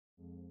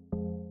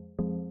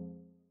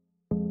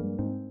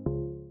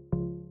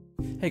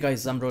Hey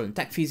guys, I'm Roland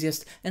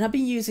Techusiast, and I've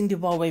been using the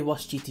HUAWEI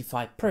Watch GT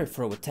 5 Pro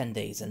for over 10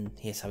 days, and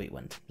here's how it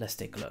went. Let's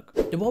take a look.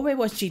 The HUAWEI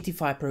Watch GT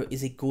 5 Pro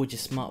is a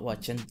gorgeous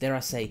smartwatch and, dare I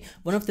say,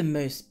 one of the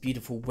most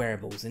beautiful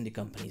wearables in the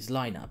company's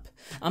lineup.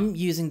 I'm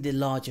using the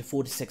larger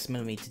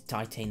 46mm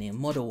titanium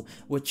model,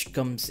 which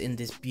comes in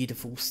this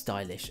beautiful,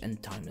 stylish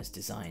and timeless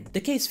design.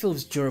 The case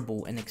feels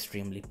durable and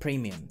extremely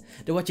premium.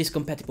 The watch is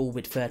compatible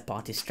with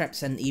third-party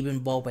straps, and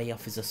even HUAWEI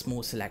offers a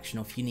small selection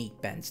of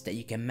unique bands that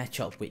you can match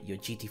up with your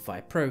GT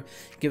 5 Pro,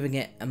 giving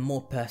it a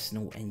more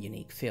personal and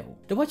unique feel.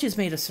 The watch is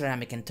made of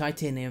ceramic and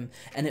titanium,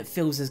 and it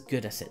feels as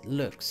good as it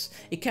looks.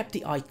 It kept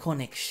the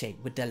iconic shape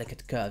with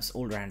delicate curves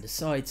all around the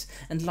sides,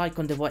 and like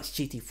on the Watch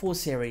GT4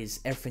 series,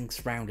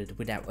 everything's rounded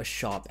without a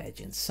sharp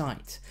edge in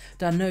sight.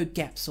 There are no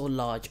gaps or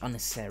large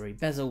unnecessary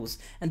bezels,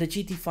 and the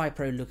GT5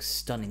 Pro looks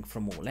stunning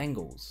from all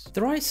angles.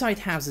 The right side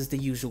houses the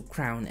usual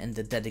crown and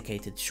the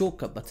dedicated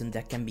shortcut button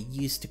that can be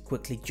used to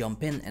quickly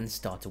jump in and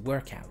start a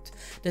workout.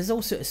 There's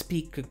also a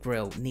speaker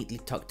grille neatly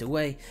tucked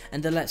away,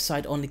 and the left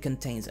side only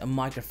contains a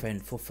microphone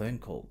for phone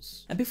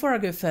calls. And before I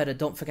go further,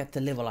 don't forget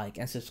to leave a like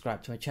and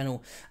subscribe to my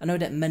channel. I know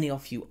that many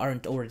of you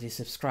aren't already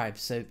subscribed,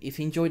 so if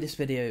you enjoyed this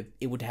video,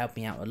 it would help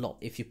me out a lot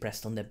if you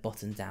pressed on that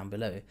button down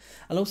below.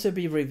 I'll also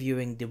be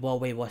reviewing the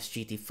HUAWEI Watch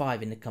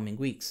GT5 in the coming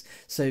weeks,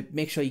 so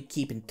make sure you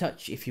keep in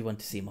touch if you want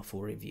to see my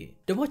full review.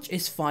 The watch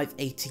is 5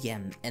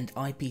 ATM and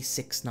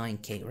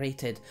IP69K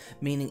rated,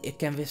 meaning it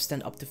can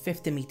withstand up to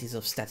 50 meters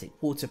of static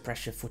water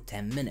pressure for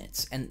 10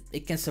 minutes, and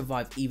it can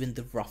survive even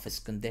the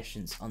roughest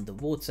conditions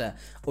underwater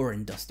or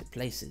in dusty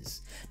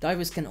places.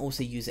 Divers can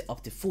also use it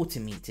up to 40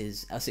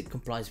 meters as it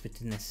complies with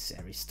the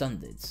necessary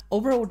standards.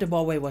 Overall, the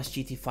HUAWEI Watch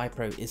GT5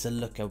 Pro is a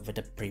look over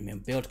the premium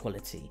build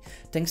quality.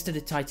 Thanks to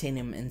the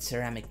titanium and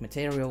ceramic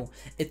material,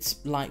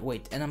 it's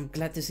lightweight, and I'm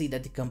glad to see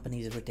that the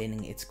company is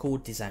retaining its core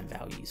design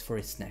values for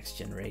its next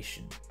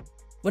generation.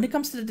 When it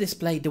comes to the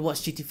display, the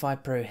Watch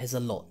GT5 Pro has a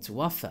lot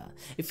to offer.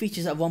 It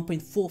features a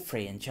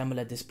 1.43 inch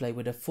AMOLED display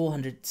with a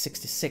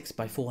 466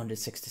 by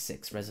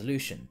 466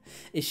 resolution.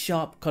 It's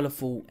sharp,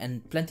 colourful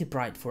and plenty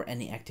bright for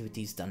any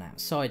activities done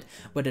outside,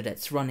 whether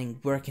that's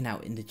running, working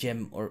out in the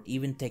gym or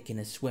even taking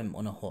a swim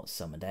on a hot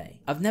summer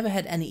day. I've never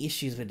had any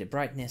issues with the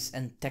brightness,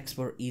 and text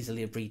were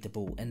easily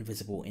readable and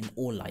visible in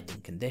all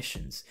lighting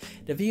conditions.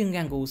 The viewing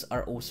angles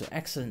are also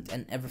excellent,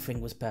 and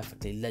everything was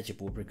perfectly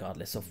legible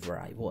regardless of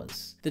where I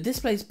was. The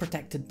display is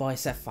protected by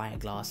Sapphire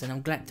glass, and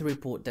I'm glad to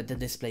report that the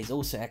display is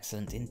also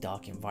excellent in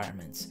dark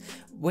environments.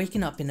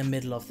 Waking up in the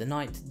middle of the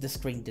night, the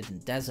screen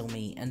didn't dazzle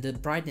me, and the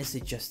brightness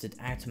adjusted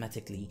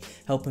automatically,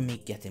 helping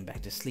me getting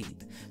back to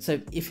sleep.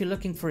 So if you're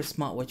looking for a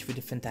smartwatch with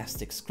a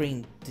fantastic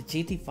screen, the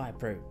GT5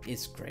 Pro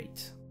is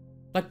great.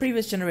 Like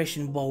previous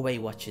generation HUAWEI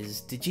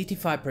watches, the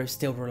GT5 Pro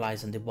still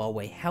relies on the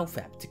HUAWEI Health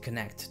app to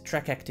connect,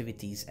 track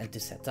activities and to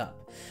set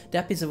up. The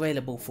app is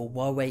available for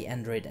HUAWEI,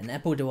 Android and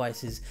Apple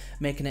devices,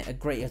 making it a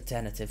great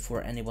alternative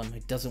for anyone who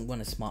doesn't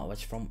want a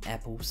smartwatch from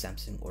Apple,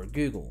 Samsung or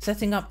Google.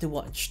 Setting up the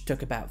watch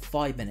took about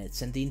 5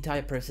 minutes, and the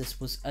entire process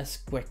was as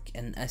quick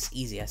and as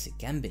easy as it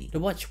can be. The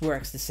watch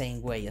works the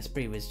same way as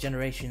previous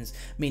generations,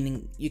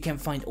 meaning you can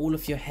find all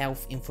of your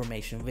health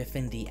information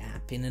within the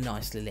app in a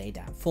nicely laid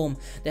out form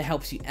that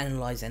helps you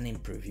analyze and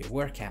improve your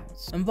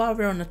workouts. And while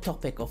we're on the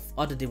topic of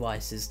other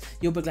devices,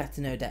 you'll be glad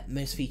to know that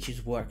most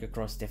features work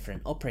across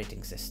different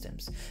operating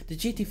systems. The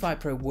GT5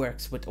 Pro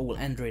works with all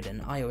Android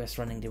and iOS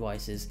running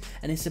devices,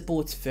 and it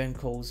supports phone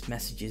calls,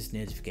 messages,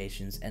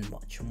 notifications and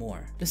much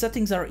more. The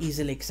settings are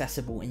easily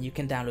accessible, and you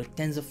can download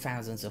tens of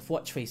thousands of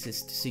watch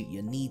faces to suit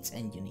your needs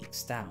and unique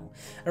style.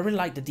 I really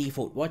like the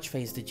default watch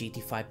face the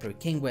GT5 Pro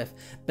came with,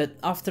 but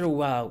after a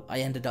while I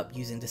ended up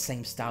using the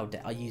same style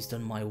that I used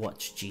on my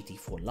Watch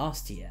GT4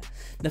 last year.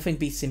 Nothing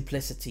beats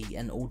simplicity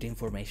and all the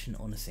information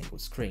on a single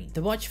screen.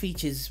 The watch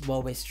features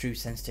HUAWEI's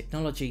TrueSense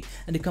technology,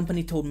 and the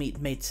company told me it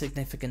made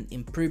significant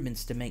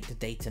improvements to make the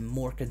data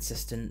more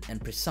consistent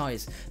and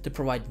precise to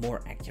provide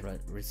more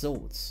accurate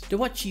results. The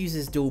watch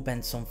uses dual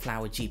band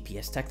sunflower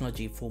GPS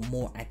technology for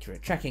more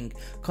accurate tracking,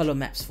 color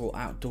maps for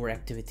outdoor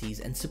activities,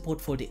 and support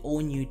for the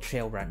all-new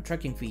trail run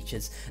tracking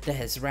features that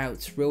has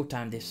routes,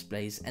 real-time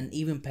displays and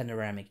even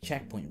panoramic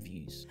checkpoint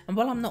views. And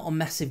while I'm not a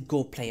massive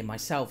golf player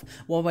myself,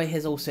 HUAWEI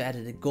has also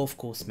added a golf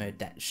course mode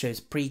that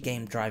shows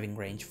pre-game driving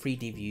range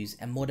 3D views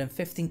and more than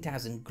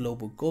 15,000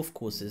 global golf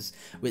courses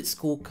with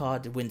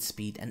scorecard, wind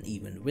speed and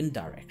even wind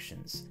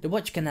directions. The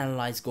watch can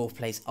analyze golf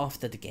plays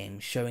after the game,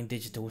 showing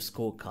digital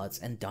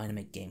scorecards and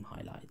dynamic game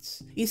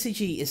highlights.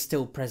 ECG is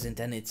still present,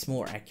 and it's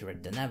more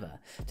accurate than ever.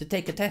 To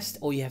take a test,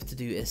 all you have to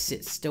do is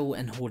sit still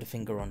and hold a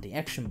finger on the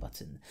action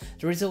button.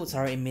 The results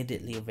are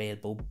immediately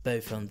available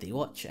both on the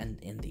watch and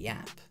in the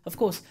app. Of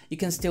course, you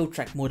can still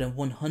track more than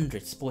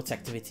 100 sports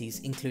activities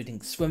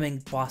including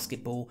swimming,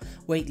 basketball,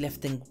 weight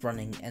weightlifting,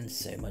 running and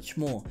so much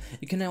more.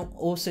 You can now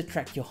also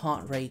track your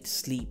heart rate,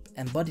 sleep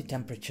and body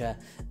temperature,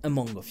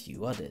 among a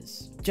few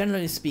others.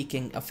 Generally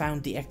speaking, I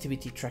found the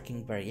activity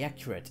tracking very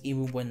accurate,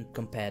 even when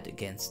compared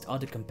against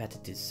other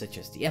competitors such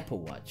as the Apple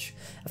Watch.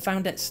 I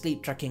found that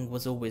sleep tracking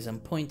was always on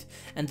point,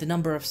 and the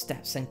number of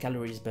steps and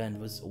calories burned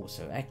was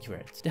also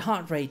accurate. The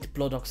heart rate,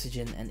 blood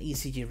oxygen and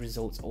ECG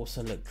results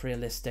also looked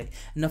realistic,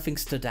 and nothing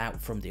stood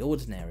out from the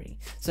ordinary.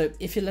 So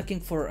if you're looking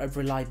for a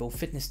reliable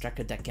fitness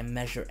tracker that can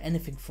measure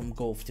anything from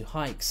golf to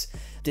hikes,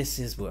 this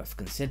is worth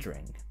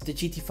considering. The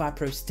GT5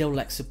 Pro still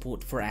lacks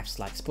support for apps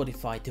like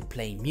Spotify to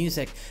play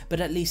music, but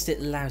at least it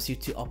allows you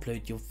to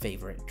upload your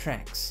favorite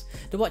tracks.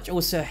 The watch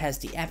also has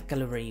the app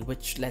gallery,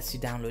 which lets you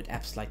download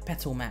apps like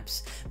Petal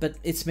Maps, but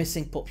it's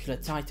missing popular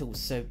titles,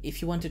 so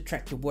if you want to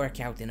track your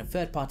workout in a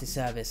third-party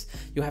service,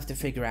 you'll have to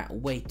figure out a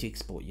way to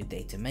export your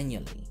data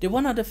manually. The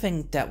one other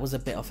thing that was a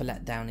bit of a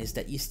letdown is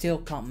that you still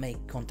can't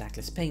make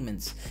contactless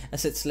payments,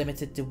 as it's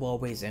limited to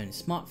Huawei's own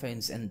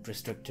smartphones and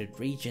restricted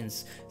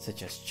regions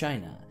such as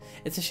China.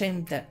 It's a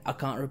shame that I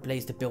can't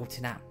replace the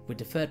built-in app with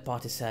the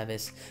third-party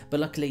service, but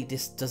luckily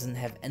this doesn't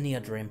have any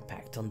other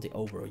impact on the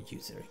overall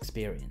user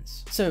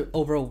experience. So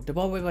overall, the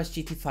HUAWEI Watch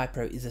GT5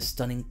 Pro is a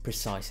stunning,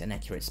 precise and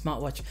accurate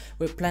smartwatch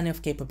with plenty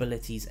of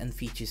capabilities and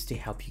features to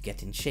help you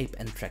get in shape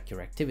and track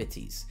your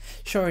activities.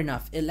 Sure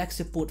enough, it lacks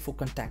support for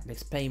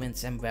contactless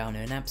payments and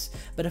well-known apps,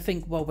 but I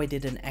think Huawei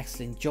did an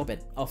excellent job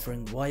at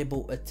offering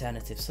viable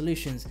alternative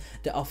solutions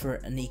that offer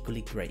an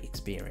equally great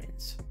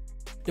experience.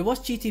 The Watch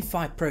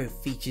GT5 Pro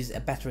features a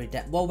battery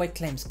that Huawei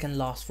claims can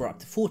last for up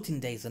to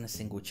 14 days on a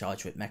single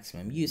charge with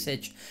maximum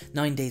usage,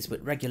 9 days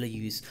with regular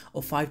use,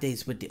 or 5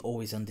 days with the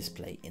always on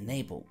display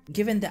enabled.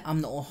 Given that I'm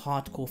not a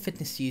hardcore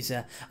fitness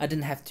user, I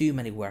didn't have too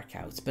many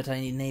workouts, but I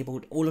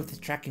enabled all of the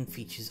tracking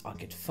features I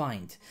could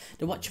find.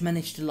 The watch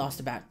managed to last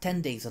about 10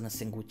 days on a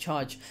single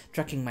charge,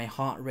 tracking my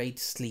heart rate,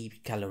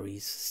 sleep,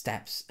 calories,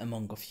 steps,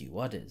 among a few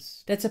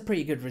others. That's a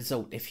pretty good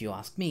result if you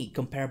ask me,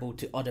 comparable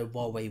to other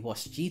Huawei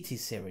Watch GT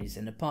series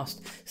in the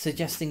past,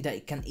 suggesting that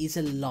it can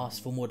easily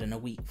last for more than a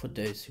week for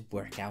those who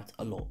work out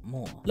a lot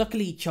more.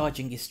 Luckily,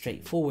 charging is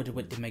straightforward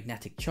with the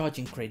magnetic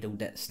charging cradle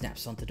that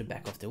snaps onto the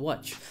back of the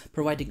watch,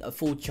 providing a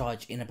full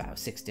charge in about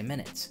 60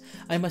 minutes.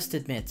 I must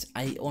admit,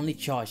 I only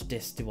charged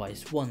this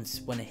device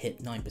once when it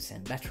hit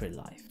 9% battery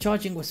life.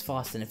 Charging was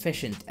fast and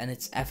efficient, and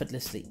it's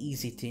effortlessly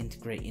easy to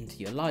integrate into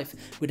your life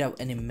without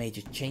any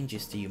major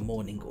changes to your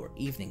morning or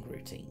evening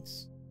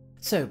routines.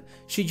 So,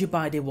 should you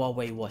buy the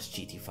HUAWEI Watch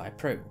GT5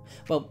 Pro?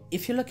 Well,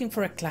 if you're looking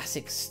for a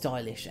classic,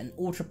 stylish and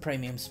ultra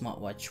premium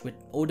smartwatch with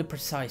all the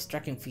precise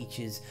tracking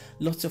features,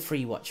 lots of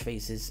free watch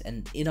faces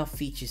and enough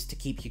features to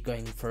keep you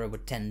going for over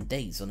 10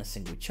 days on a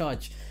single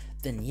charge,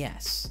 then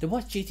yes. The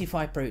Watch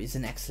GT5 Pro is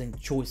an excellent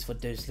choice for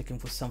those looking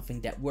for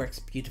something that works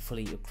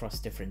beautifully across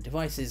different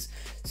devices,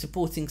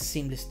 supporting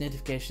seamless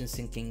notification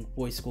syncing,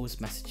 voice calls,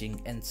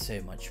 messaging and so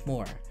much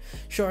more.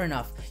 Sure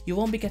enough, you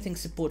won't be getting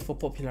support for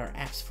popular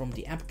apps from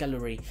the app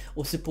gallery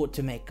or support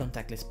to make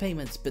contactless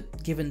payments,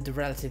 but given the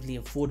relatively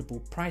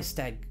affordable price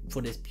tag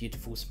for this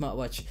beautiful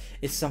smartwatch,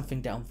 it's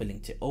something that I'm willing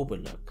to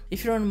overlook.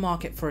 If you're on the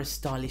market for a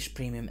stylish,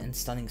 premium and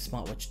stunning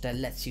smartwatch that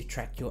lets you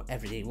track your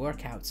everyday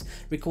workouts,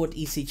 record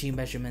ECG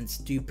measurements,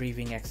 do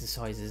breathing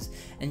exercises,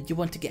 and you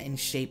want to get in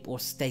shape or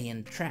stay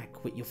in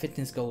track with your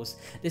fitness goals,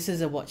 this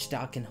is a watch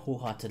that I can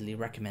wholeheartedly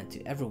recommend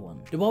to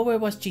everyone. The HUAWEI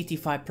Watch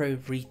GT5 Pro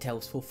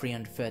retails for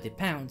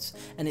 £330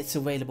 and it's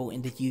available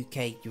in the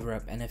UK,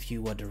 Europe and a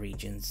few other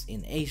regions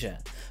in Asia.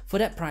 For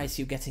that price,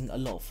 you're getting a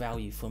lot of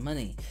value for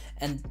money,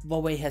 and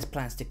Huawei has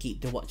plans to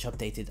keep the watch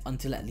updated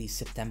until at least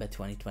September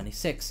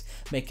 2026,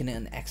 making it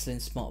an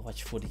excellent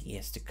smartwatch for the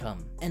years to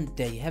come. And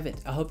there you have it.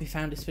 I hope you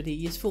found this video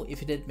useful.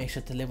 If you did, make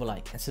sure to leave a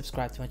like and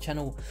subscribe to my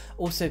channel.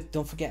 Also,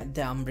 don't forget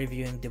that I'm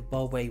reviewing the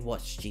HUAWEI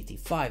Watch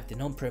GT5, the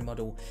non-pro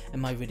model,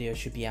 and my video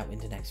should be out in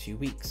the next few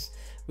weeks.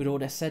 With all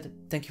that said,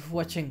 thank you for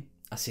watching.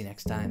 I'll see you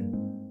next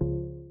time.